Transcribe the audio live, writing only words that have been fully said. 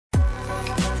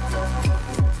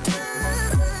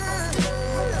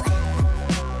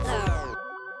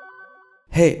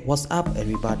Hey, what's up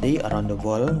everybody around the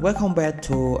world? Welcome back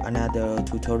to another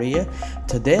tutorial.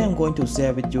 Today I'm going to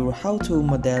share with you how to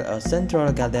model a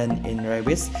central garden in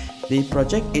Revit. The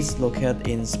project is located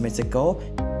in Mexico.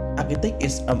 Architect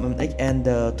is MMX and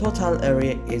the total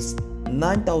area is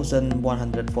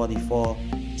 9,144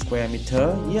 square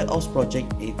meter. Year of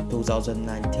project is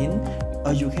 2019.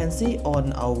 As you can see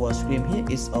on our screen, here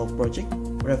is our project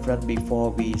reference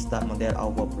before we start model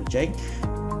our project.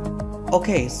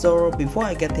 Okay, so before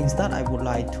I get things started, I would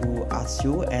like to ask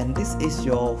you, and this is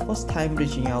your first time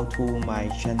reaching out to my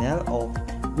channel or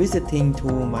visiting to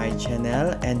my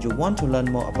channel and you want to learn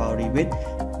more about Revit,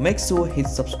 make sure hit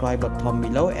subscribe button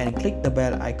below and click the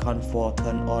bell icon for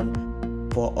turn on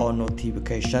for all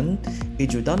notification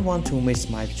if you don't want to miss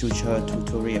my future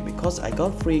tutorial, because I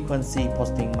got frequency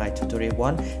posting my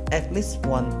tutorial at least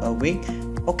one a week.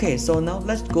 Okay, so now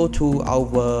let's go to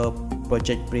our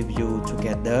project preview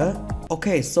together.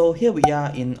 Okay, so here we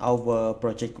are in our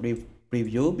project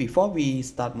review. Before we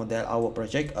start model our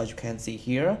project, as you can see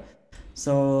here,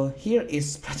 so here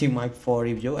is pretty much for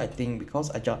review, I think, because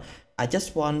I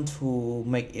just want to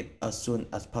make it as soon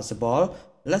as possible.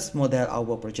 Let's model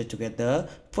our project together.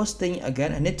 First thing,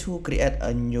 again, I need to create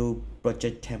a new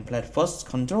project template first.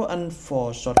 Ctrl+N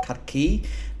for shortcut key.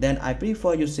 Then I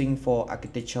prefer using for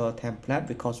architecture template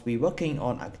because we're working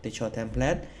on architecture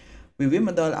template. We will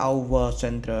model our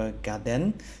central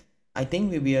garden. I think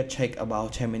we will take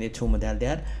about 10 minutes to model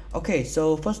that. Okay,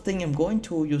 so first thing I'm going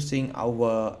to using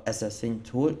our assessing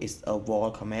tool is a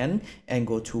wall command and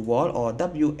go to wall or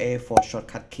WA for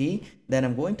shortcut key. Then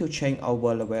I'm going to change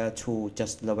our level to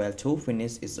just level 2.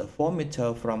 Finish is a 4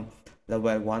 meter from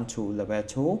level 1 to level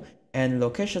 2. And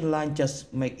location line,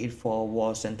 just make it for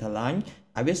wall center line.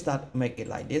 I will start make it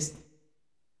like this.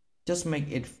 Just make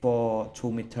it for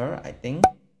 2 meter, I think.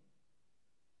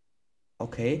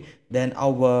 Okay, then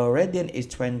our radian is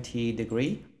 20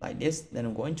 degree like this. Then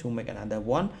I'm going to make another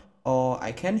one, or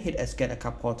I can hit escape a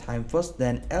couple times first.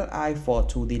 Then LI for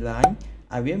 2D line,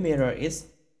 I will mirror it,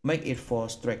 make it for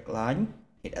straight line,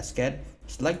 hit escape,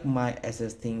 select my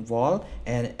existing wall,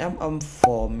 and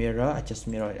for mirror, I just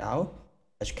mirror it out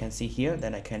as you can see here.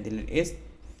 Then I can delete it.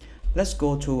 Let's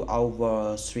go to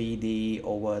our 3D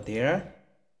over there.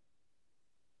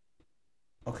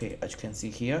 Okay, as you can see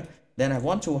here. Then I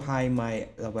want to hide my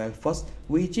level first.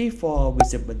 VG for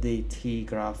visibility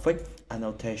graphic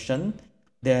annotation.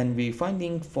 Then we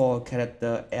finding for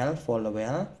character L for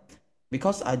level,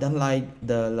 because I don't like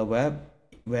the level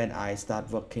when I start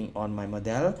working on my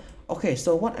model. Okay,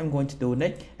 so what I'm going to do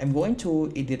next, I'm going to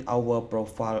edit our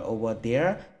profile over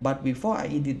there. But before I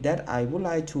edit that, I would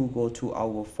like to go to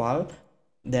our file,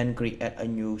 then create a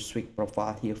new switch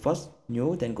profile here first,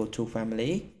 new, then go to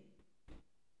family.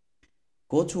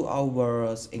 Go to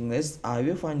our English. I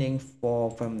will finding for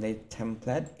family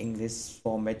template English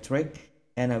for metric,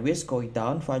 and I will scroll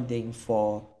down finding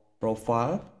for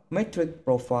profile metric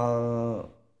profile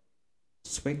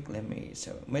switch. Let me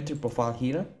show metric profile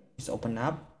here. It's open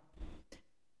up.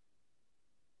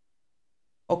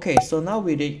 Okay, so now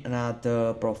we did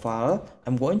another profile.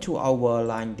 I'm going to our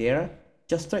line there.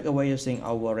 Just straight away using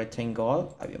our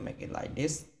rectangle. I will make it like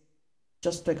this.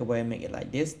 Just straight away make it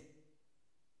like this.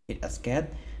 Hit escape.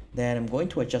 Then I'm going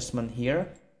to adjustment here.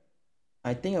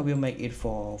 I think I will make it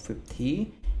for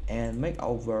 50 and make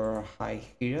our height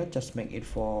here, just make it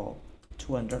for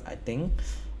 200, I think,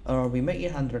 or we make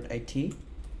it 180.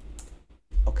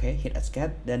 Okay, hit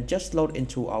escape. Then just load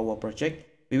into our project.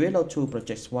 We will load to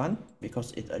project 1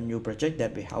 because it's a new project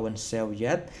that we haven't saved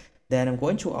yet. Then I'm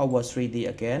going to our 3D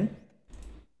again.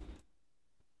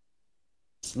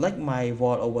 Select my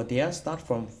wall over there, start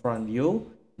from front view.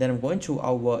 Then I'm going to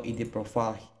our edit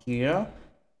profile here.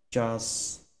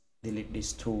 Just delete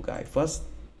these two guys first.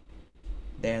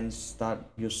 Then start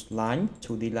use line,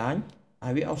 2D line.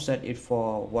 I will offset it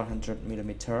for 100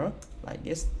 millimeter like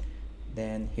this.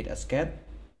 Then hit escape.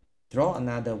 Draw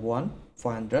another one,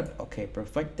 400. Okay,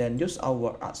 perfect. Then use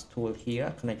our arc tool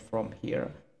here. Connect from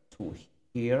here to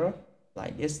here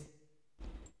like this.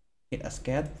 Hit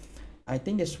escape. I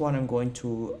think this one I'm going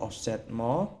to offset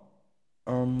more.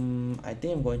 I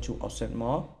think I'm going to offset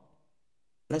more.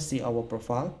 Let's see our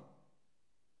profile.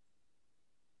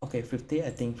 Okay, 50.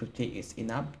 I think 50 is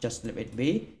enough. Just leave it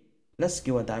be. Let's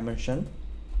give a dimension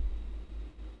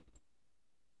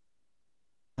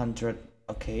 100.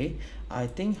 Okay, I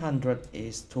think 100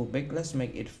 is too big. Let's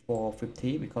make it for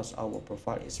 50 because our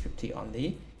profile is 50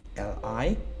 only.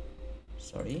 Li,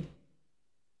 sorry,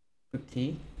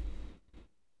 50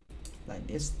 like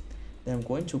this. Then I'm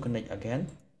going to connect again.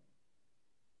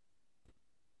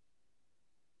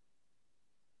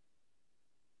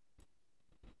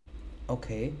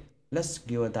 Okay, Let's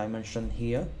give a dimension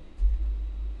here.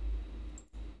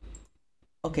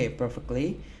 Okay,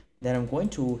 perfectly. Then I'm going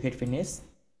to hit finish,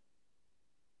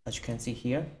 as you can see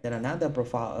here. Then another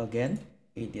profile again,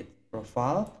 edit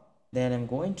profile. Then I'm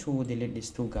going to delete these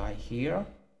two guys here.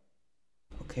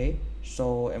 Okay,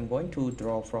 so I'm going to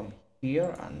draw from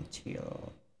here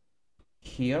until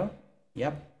here.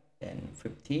 Yep. Then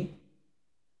 50.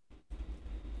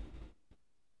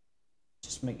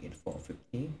 Just make it for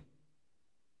 50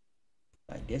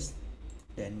 like this.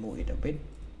 Then move it a bit.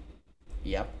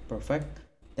 Yep, perfect.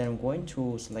 Then I'm going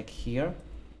to select here,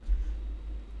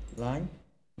 line,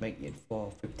 make it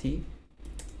for 50,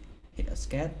 hit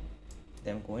escape.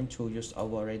 Then I'm going to use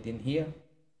our radian here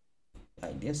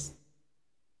like this.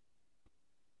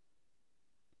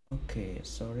 Okay,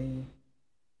 sorry,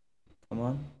 come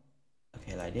on.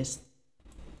 Okay, like this.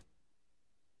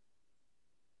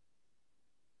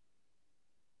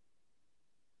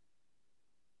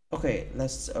 Okay,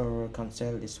 let's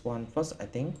cancel this one first. I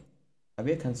think I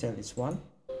will cancel this one.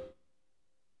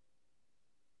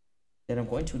 Then I'm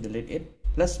going to delete it.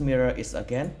 Let's mirror it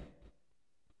again.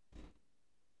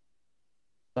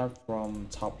 Start from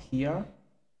top here.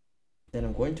 Then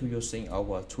I'm going to using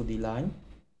our 2D line.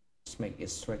 Let's make it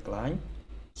straight line.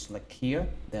 Select here,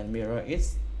 then mirror it.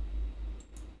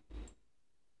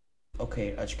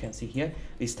 Okay, as you can see here,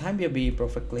 this time will be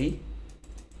perfectly,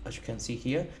 as you can see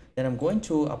here. Then I'm going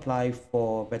to apply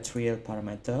for material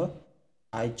parameter.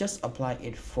 I just apply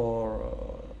it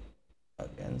for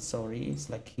again, sorry, it's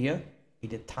like here,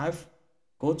 edit type,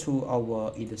 go to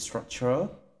our edit structure,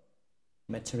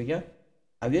 material.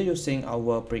 I will using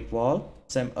our brick wall,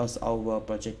 same as our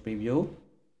project preview.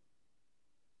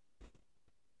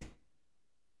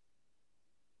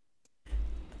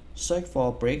 Search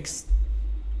for bricks.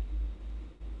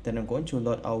 Then I'm going to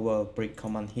load our brick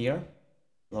command here,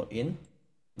 load in,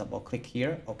 double click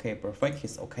here. Okay, perfect,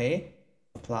 it's okay.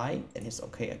 Apply, and it's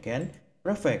okay again.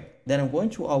 Perfect. Then I'm going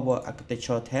to our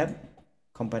architecture tab,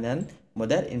 component,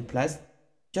 model in place,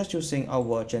 just using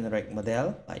our generate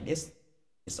model like this.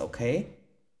 It's okay.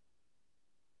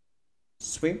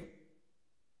 Sweep,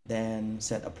 then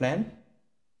set a plan,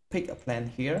 pick a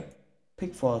plan here,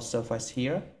 pick for surface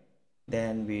here,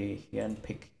 then we can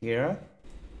pick here,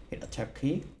 hit a tab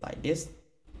key like this,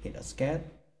 hit escape.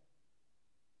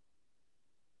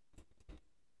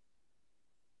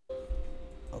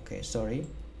 Okay, sorry,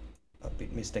 a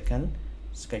bit mistaken.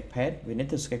 Sketchpad, we need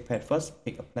to sketchpad first,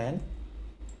 pick a plan.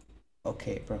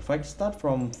 Okay, perfect. Start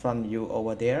from front view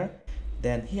over there.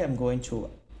 Then here I'm going to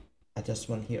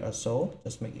adjustment here also,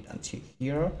 just make it until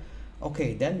here.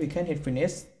 Okay, then we can hit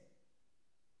finish,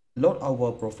 load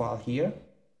our profile here,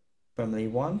 family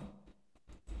 1,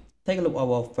 take a look at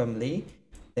our family.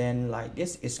 Then like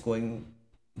this is going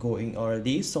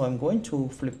already, so I'm going to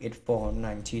flip it for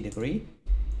 90 degree.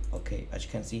 Okay, as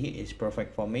you can see here, it's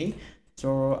perfect for me,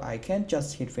 so I can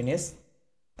just hit finish,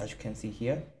 as you can see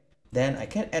here. Then I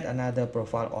can add another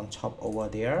profile on top over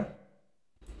there.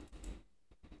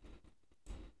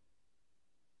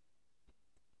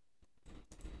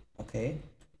 Okay,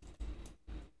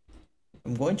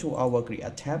 I'm going to our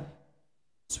create tab,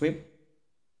 sweep,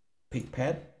 pick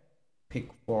pad, pick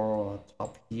for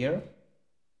top here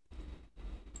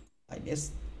like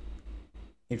this,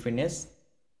 hit finish,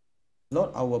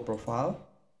 load our profile,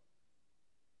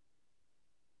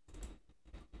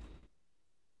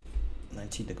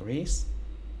 90 degrees,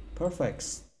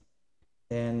 perfect.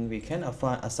 Then we can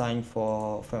assign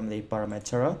for family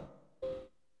parameter,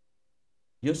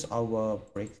 use our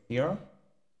brick here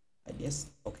like this.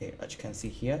 Okay, as you can see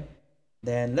here.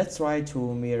 Then let's try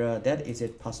to mirror that. Is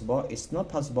it possible? It's not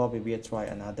possible. We will try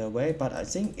another way, but I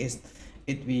think it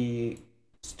will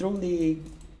truly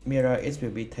mirror it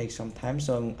will be take some time,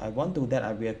 so I won't do that.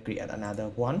 I will create another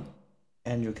one,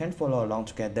 and you can follow along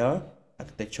together.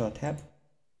 Architecture tab,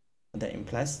 then in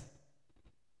place.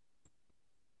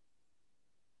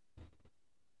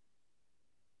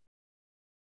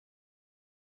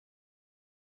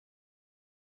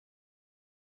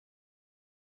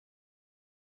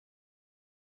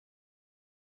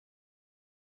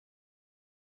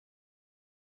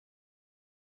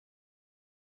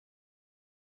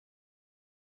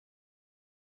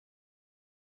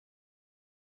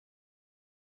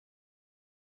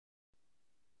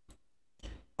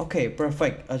 Okay,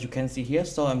 perfect, as you can see here.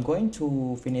 So I'm going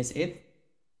to finish it.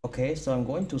 Okay, so I'm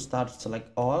going to start select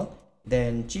all,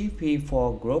 then GP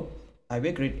for group. I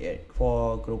will create it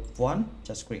for group 1,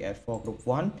 just create for group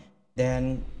 1,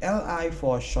 then LI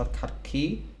for shortcut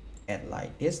key, add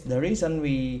like this. The reason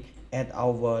we add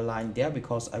our line there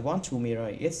because I want to mirror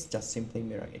it, just simply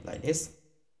mirror it like this.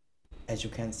 as you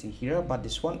can see here, but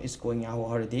this one is going out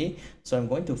already, so I'm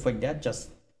going to fix that. Just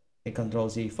hit Ctrl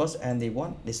Z first, and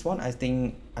this one I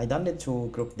think I don't need to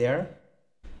group there.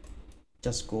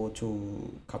 Just go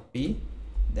to copy,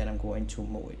 then I'm going to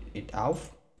move it out,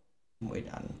 move it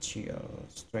until a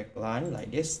straight line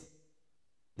like this.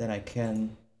 Then I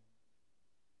can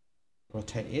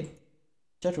rotate it,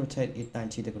 just rotate it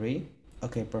 90 degrees.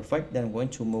 Okay, perfect. Then I'm going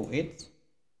to move it,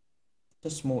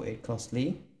 just move it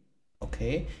closely.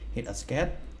 Okay, hit escape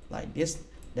like this.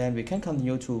 Then we can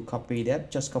continue to copy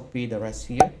that. Just copy the rest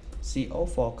here, CO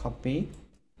for copy.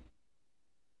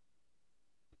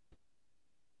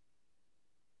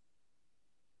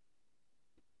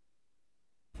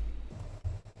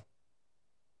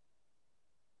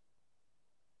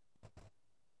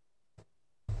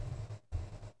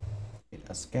 Hit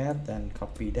escape, then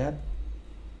copy that.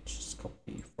 Just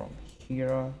copy from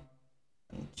here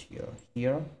until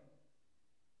here.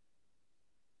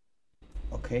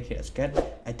 Okay, hit escape.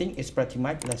 I think it's pretty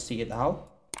much. Let's see it out.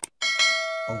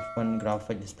 Open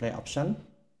graphic display option,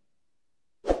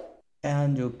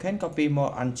 and you can copy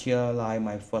more until like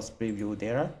my first preview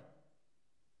there,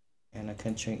 and I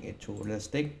can change it to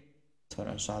realistic, turn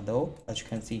on shadow, as you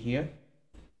can see here.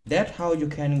 That's how you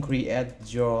can create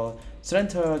your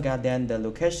center garden, the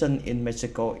location in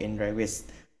Mexico in Revit.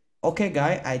 Okay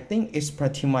guys, I think it's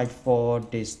pretty much for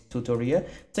this tutorial.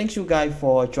 Thank you guys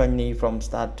for joining me from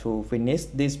start to finish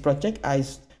this project. I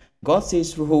got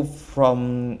this roof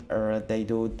from they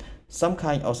do some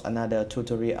kind of another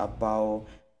tutorial about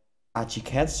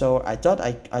Archicad, so I thought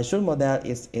I should model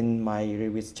it in my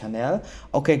Revit channel.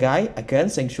 Okay guys, again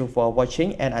thank you for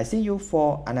watching, and I see you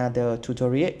for another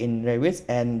tutorial in Revit.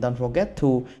 And don't forget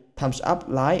to thumbs up,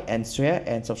 like and share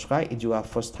and subscribe if you are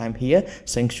first time here.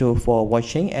 Thank you for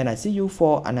watching, and I see you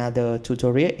for another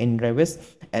tutorial in Revit,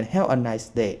 and have a nice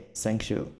day. Thank you.